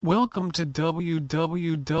Welcome to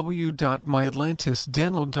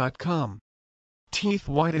www.myatlantisdental.com. Teeth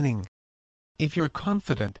whitening. If you're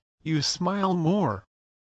confident, you smile more.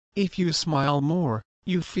 If you smile more,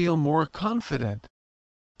 you feel more confident.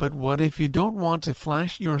 But what if you don't want to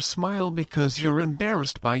flash your smile because you're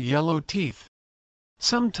embarrassed by yellow teeth?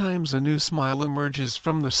 Sometimes a new smile emerges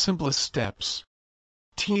from the simplest steps.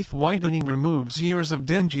 Teeth whitening removes years of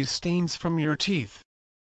dingy stains from your teeth.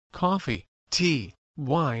 Coffee, tea,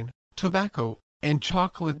 wine, tobacco, and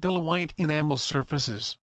chocolate dull white enamel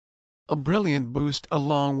surfaces. A brilliant boost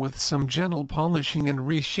along with some gentle polishing and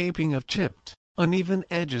reshaping of chipped, uneven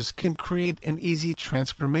edges can create an easy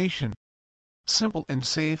transformation. Simple and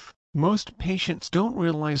safe, most patients don't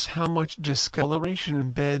realize how much discoloration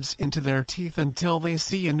embeds into their teeth until they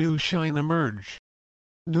see a new shine emerge.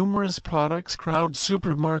 Numerous products crowd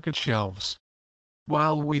supermarket shelves.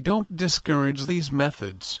 While we don't discourage these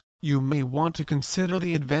methods, you may want to consider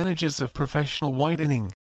the advantages of professional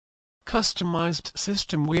whitening. Customized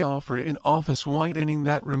system: we offer in-office whitening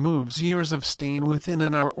that removes years of stain within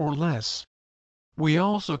an hour or less. We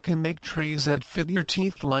also can make trays that fit your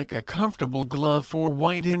teeth like a comfortable glove for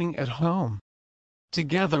whitening at home.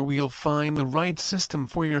 Together we'll find the right system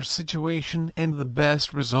for your situation and the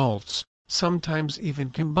best results, sometimes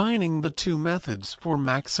even combining the two methods for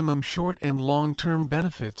maximum short and long-term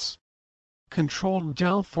benefits. Controlled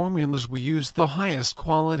gel formulas: we use the highest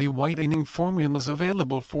quality whitening formulas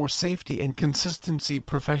available for safety and consistency,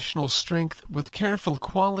 professional strength with careful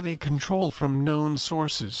quality control from known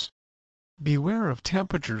sources. Beware of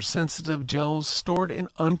temperature-sensitive gels stored in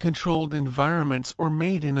uncontrolled environments or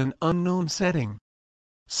made in an unknown setting.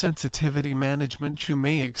 Sensitivity management: you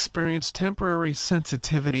may experience temporary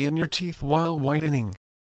sensitivity in your teeth while whitening.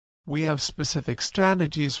 We have specific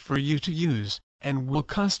strategies for you to use, and we'll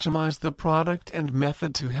customize the product and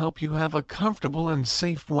method to help you have a comfortable and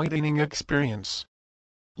safe whitening experience.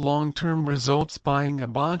 Long-term results: buying a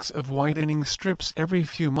box of whitening strips every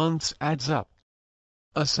few months adds up.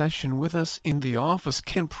 A session with us in the office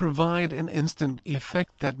can provide an instant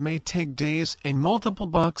effect that may take days and multiple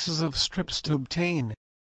boxes of strips to obtain.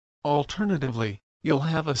 Alternatively, you'll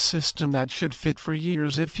have a system that should fit for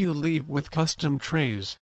years if you leave with custom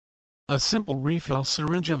trays. A simple refill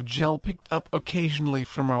syringe of gel picked up occasionally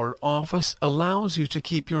from our office allows you to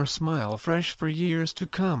keep your smile fresh for years to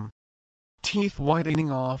come. Teeth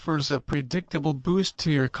whitening offers a predictable boost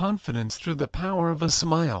to your confidence through the power of a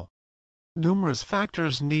smile. Numerous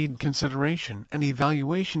factors need consideration and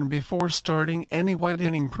evaluation before starting any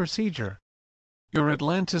whitening procedure. Your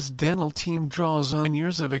Atlantis Dental team draws on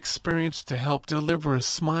years of experience to help deliver a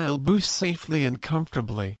smile boost safely and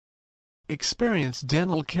comfortably. Experienced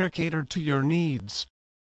dental care catered to your needs.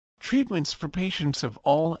 Treatments for patients of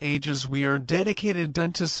all ages: we are dedicated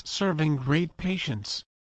dentists serving great patients.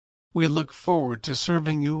 We look forward to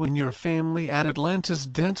serving you and your family at Atlantis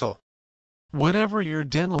Dental. Whatever your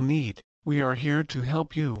dental need, we are here to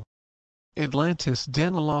help you. Atlantis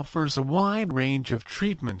Dental offers a wide range of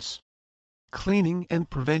treatments. Cleaning and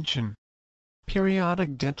prevention.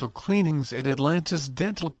 Periodic dental cleanings at Atlantis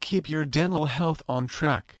Dental keep your dental health on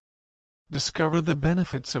track. Discover the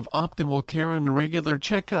benefits of optimal care and regular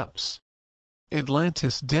checkups.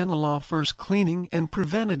 Atlantis Dental offers cleaning and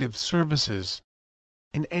preventative services.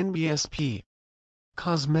 An NBSP.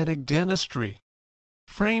 Cosmetic dentistry.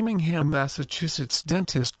 Framingham, Massachusetts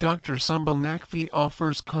dentist Dr. Sumbal Nakvi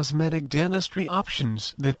offers cosmetic dentistry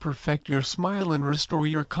options that perfect your smile and restore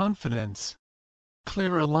your confidence.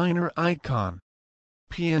 Clear aligner icon.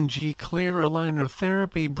 PNG clear aligner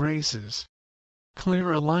therapy braces. Clear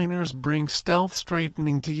aligners bring stealth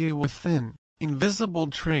straightening to you with thin, invisible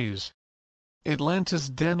trays. Atlantis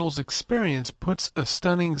Dental's experience puts a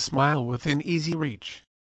stunning smile within easy reach.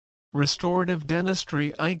 Restorative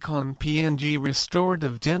dentistry icon. PNG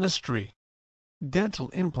restorative dentistry. Dental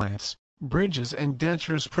implants, bridges and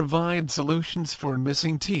dentures provide solutions for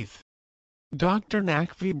missing teeth. Dr.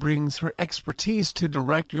 Nakvi brings her expertise to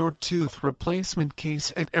direct your tooth replacement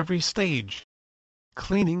case at every stage.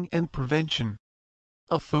 Cleaning and prevention.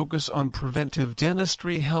 A focus on preventive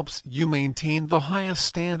dentistry helps you maintain the highest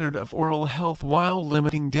standard of oral health while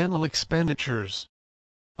limiting dental expenditures.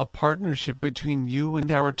 A partnership between you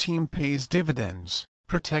and our team pays dividends,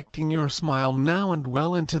 protecting your smile now and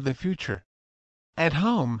well into the future. At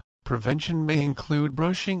home, prevention may include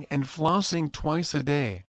brushing and flossing twice a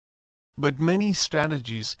day. But many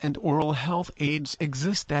strategies and oral health aids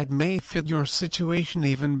exist that may fit your situation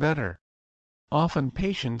even better. Often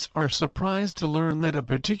patients are surprised to learn that a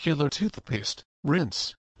particular toothpaste,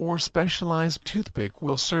 rinse, or specialized toothpick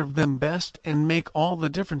will serve them best and make all the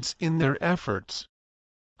difference in their efforts.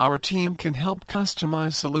 Our team can help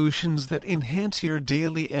customize solutions that enhance your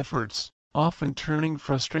daily efforts, often turning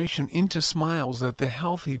frustration into smiles at the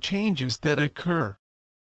healthy changes that occur.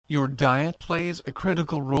 Your diet plays a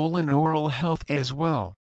critical role in oral health as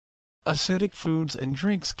well. Acidic foods and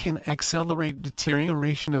drinks can accelerate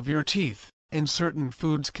deterioration of your teeth, and certain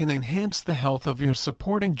foods can enhance the health of your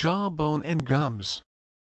supporting jawbone and gums.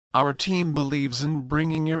 Our team believes in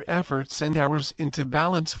bringing your efforts and ours into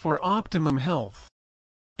balance for optimum health.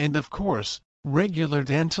 And of course, regular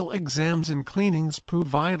dental exams and cleanings prove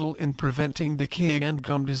vital in preventing decay and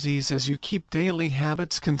gum disease as you keep daily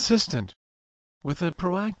habits consistent. With a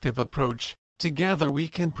proactive approach, together we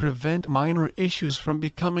can prevent minor issues from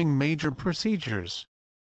becoming major procedures.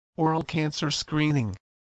 Oral cancer screening.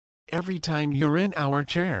 Every time you're in our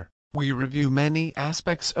chair, we review many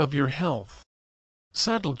aspects of your health.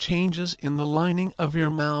 Subtle changes in the lining of your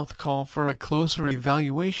mouth call for a closer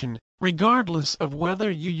evaluation, regardless of whether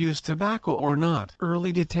you use tobacco or not.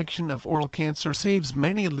 Early detection of oral cancer saves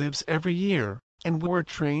many lives every year, and we're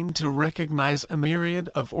trained to recognize a myriad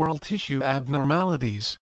of oral tissue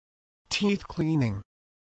abnormalities. Teeth cleaning.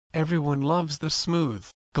 Everyone loves the smooth,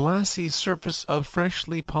 glassy surface of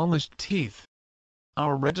freshly polished teeth.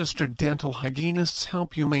 Our registered dental hygienists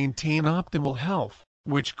help you maintain optimal health,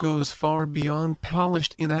 which goes far beyond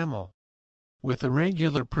polished enamel. With a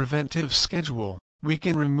regular preventive schedule, we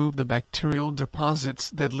can remove the bacterial deposits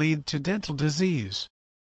that lead to dental disease.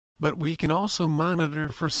 But we can also monitor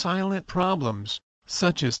for silent problems,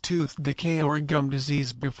 such as tooth decay or gum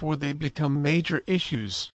disease before they become major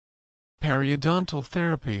issues. Periodontal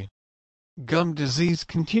therapy. Gum disease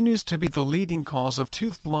continues to be the leading cause of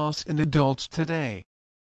tooth loss in adults today.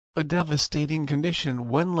 A devastating condition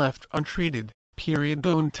when left untreated,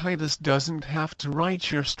 periodontitis doesn't have to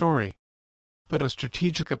write your story. But a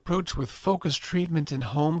strategic approach with focused treatment and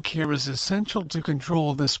home care is essential to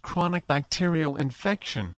control this chronic bacterial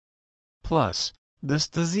infection. Plus, this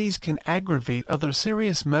disease can aggravate other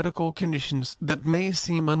serious medical conditions that may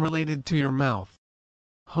seem unrelated to your mouth.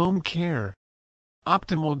 Home care.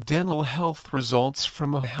 Optimal dental health results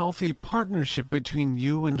from a healthy partnership between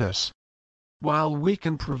you and us. While we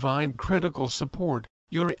can provide critical support,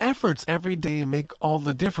 your efforts every day make all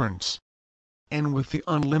the difference. And with the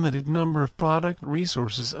unlimited number of product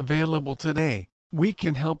resources available today, we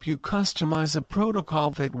can help you customize a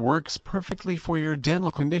protocol that works perfectly for your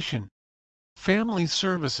dental condition. Family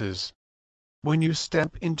services. When you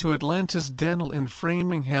step into Atlantis Dental in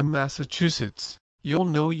Framingham, Massachusetts, you'll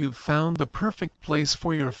know you've found the perfect place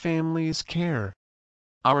for your family's care.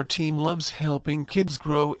 Our team loves helping kids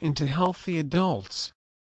grow into healthy adults.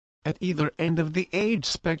 At either end of the age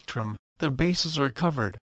spectrum, the bases are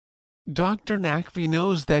covered. Dr. Nakvi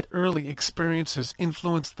knows that early experiences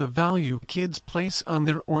influence the value kids place on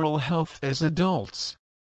their oral health as adults.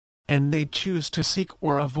 And they choose to seek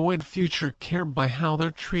or avoid future care by how they're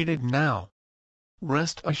treated now.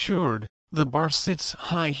 Rest assured, the bar sits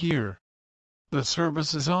high here. The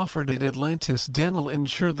services offered at Atlantis Dental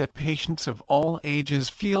ensure that patients of all ages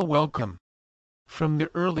feel welcome. From the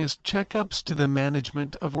earliest checkups to the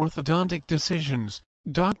management of orthodontic decisions,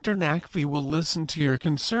 Dr. Nakvi will listen to your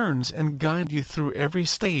concerns and guide you through every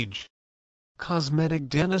stage. Cosmetic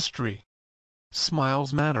dentistry.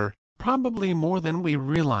 Smiles matter, probably more than we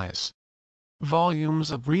realize. Volumes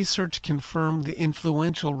of research confirm the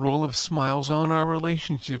influential role of smiles on our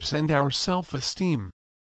relationships and our self-esteem.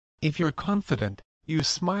 If you're confident, you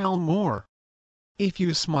smile more. If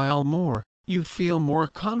you smile more, you feel more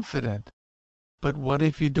confident. But what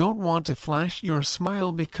if you don't want to flash your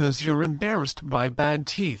smile because you're embarrassed by bad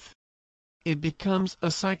teeth? It becomes a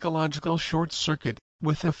psychological short circuit,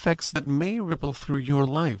 with effects that may ripple through your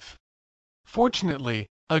life. Fortunately,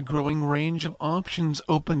 a growing range of options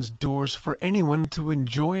opens doors for anyone to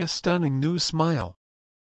enjoy a stunning new smile.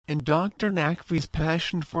 And Dr. Nakvi's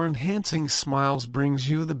passion for enhancing smiles brings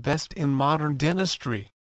you the best in modern dentistry.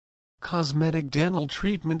 Cosmetic dental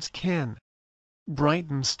treatments can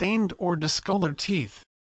brighten stained or discolored teeth,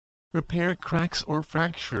 repair cracks or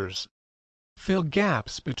fractures, fill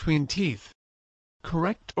gaps between teeth,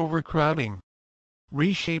 correct overcrowding,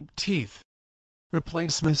 reshape teeth,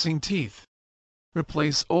 replace missing teeth,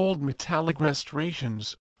 replace old metallic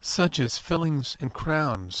restorations, such as fillings and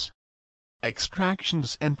crowns,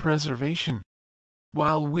 extractions and preservation.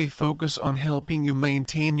 While we focus on helping you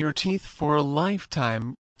maintain your teeth for a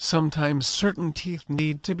lifetime, sometimes certain teeth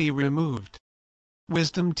need to be removed.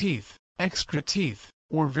 Wisdom teeth, extra teeth,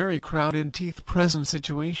 or very crowded teeth present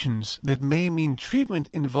situations that may mean treatment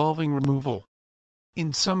involving removal.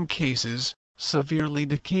 In some cases, severely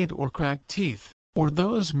decayed or cracked teeth, or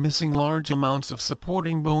those missing large amounts of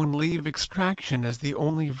supporting bone, leave extraction as the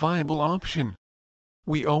only viable option.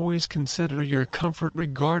 We always consider your comfort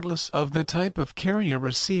regardless of the type of care you're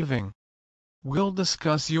receiving. We'll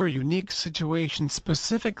discuss your unique situation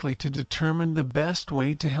specifically to determine the best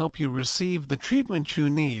way to help you receive the treatment you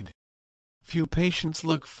need. Few patients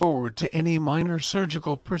look forward to any minor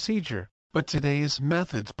surgical procedure, but today's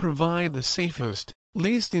methods provide the safest,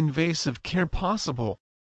 least invasive care possible.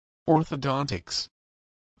 Orthodontics.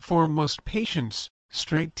 For most patients,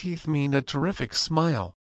 straight teeth mean a terrific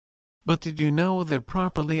smile. But did you know that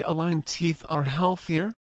properly aligned teeth are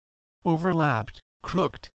healthier? Overlapped,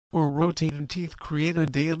 crooked, or rotated teeth create a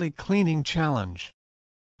daily cleaning challenge.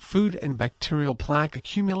 Food and bacterial plaque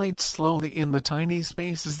accumulate slowly in the tiny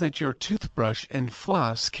spaces that your toothbrush and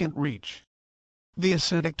floss can't reach. The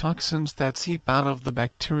acidic toxins that seep out of the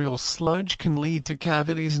bacterial sludge can lead to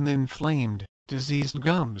cavities and inflamed, diseased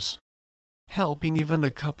gums. Helping even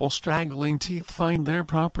a couple straggling teeth find their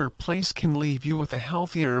proper place can leave you with a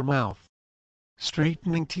healthier mouth.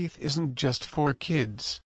 Straightening teeth isn't just for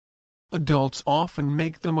kids. Adults often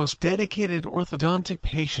make the most dedicated orthodontic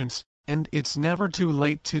patients, and it's never too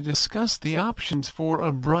late to discuss the options for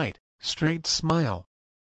a bright, straight smile.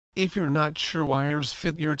 If you're not sure wires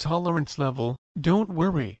fit your tolerance level, don't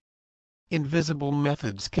worry. Invisible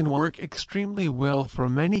methods can work extremely well for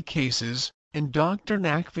many cases, and Dr.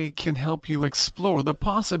 Nakvi can help you explore the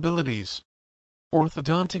possibilities.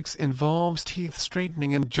 Orthodontics involves teeth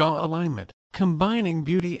straightening and jaw alignment, combining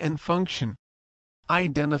beauty and function.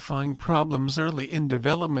 Identifying problems early in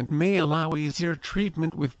development may allow easier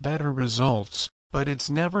treatment with better results, but it's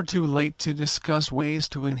never too late to discuss ways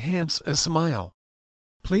to enhance a smile.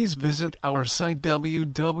 Please visit our site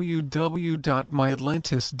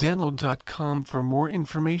www.myatlantisdental.com for more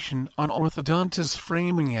information on Orthodontist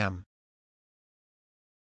Framingham.